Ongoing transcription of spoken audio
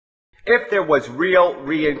If there was real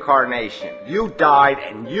reincarnation, you died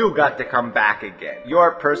and you got to come back again.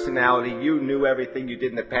 Your personality, you knew everything you did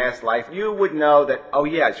in the past life. You would know that, oh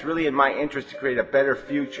yeah, it's really in my interest to create a better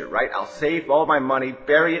future, right? I'll save all my money,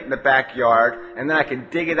 bury it in the backyard, and then I can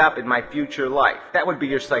dig it up in my future life. That would be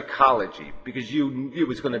your psychology, because you knew it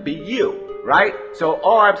was going to be you, right? So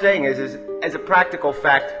all I'm saying is as a practical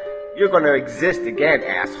fact, you're going to exist again,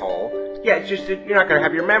 asshole. Yeah, it's just that you're not going to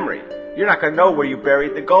have your memory. You're not going to know where you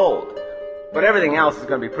buried the gold. But everything else is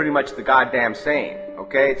going to be pretty much the goddamn same,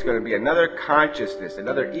 okay? It's going to be another consciousness,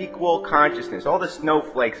 another equal consciousness. All the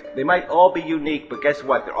snowflakes, they might all be unique, but guess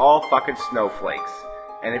what? They're all fucking snowflakes.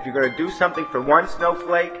 And if you're going to do something for one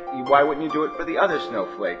snowflake, why wouldn't you do it for the other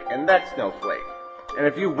snowflake and that snowflake? And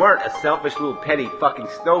if you weren't a selfish little petty fucking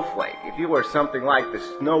snowflake, if you were something like the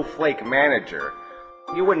snowflake manager,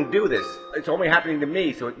 you wouldn't do this. It's only happening to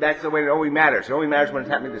me, so that's the way it only matters. It only matters when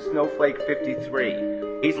it's happening to Snowflake 53.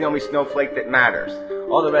 He's the only snowflake that matters.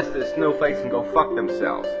 All the rest of the snowflakes can go fuck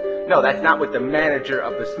themselves. No, that's not what the manager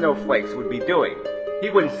of the snowflakes would be doing. He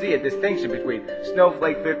wouldn't see a distinction between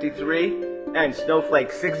Snowflake 53 and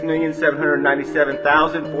Snowflake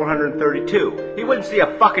 6,797,432. He wouldn't see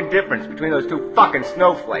a fucking difference between those two fucking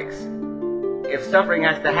snowflakes. If suffering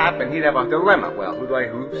has to happen, he'd have a dilemma. Well, who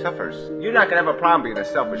suffers? You're not going to have a problem being a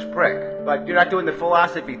selfish prick. But you're not doing the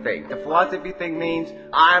philosophy thing. The philosophy thing means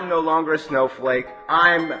I'm no longer a snowflake.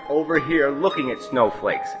 I'm over here looking at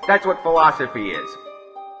snowflakes. That's what philosophy is.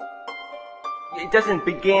 It doesn't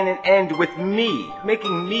begin and end with me,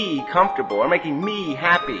 making me comfortable or making me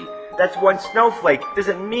happy. That's one snowflake. It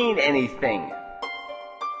doesn't mean anything.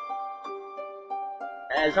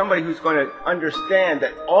 As somebody who's going to understand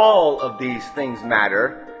that all of these things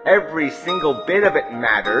matter, every single bit of it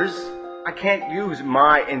matters, I can't use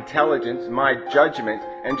my intelligence, my judgment,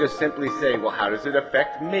 and just simply say, well, how does it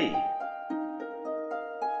affect me?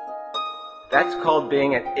 That's called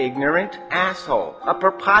being an ignorant asshole. A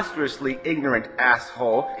preposterously ignorant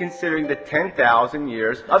asshole, considering the 10,000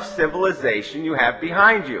 years of civilization you have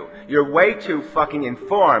behind you. You're way too fucking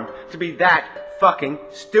informed to be that fucking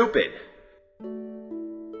stupid.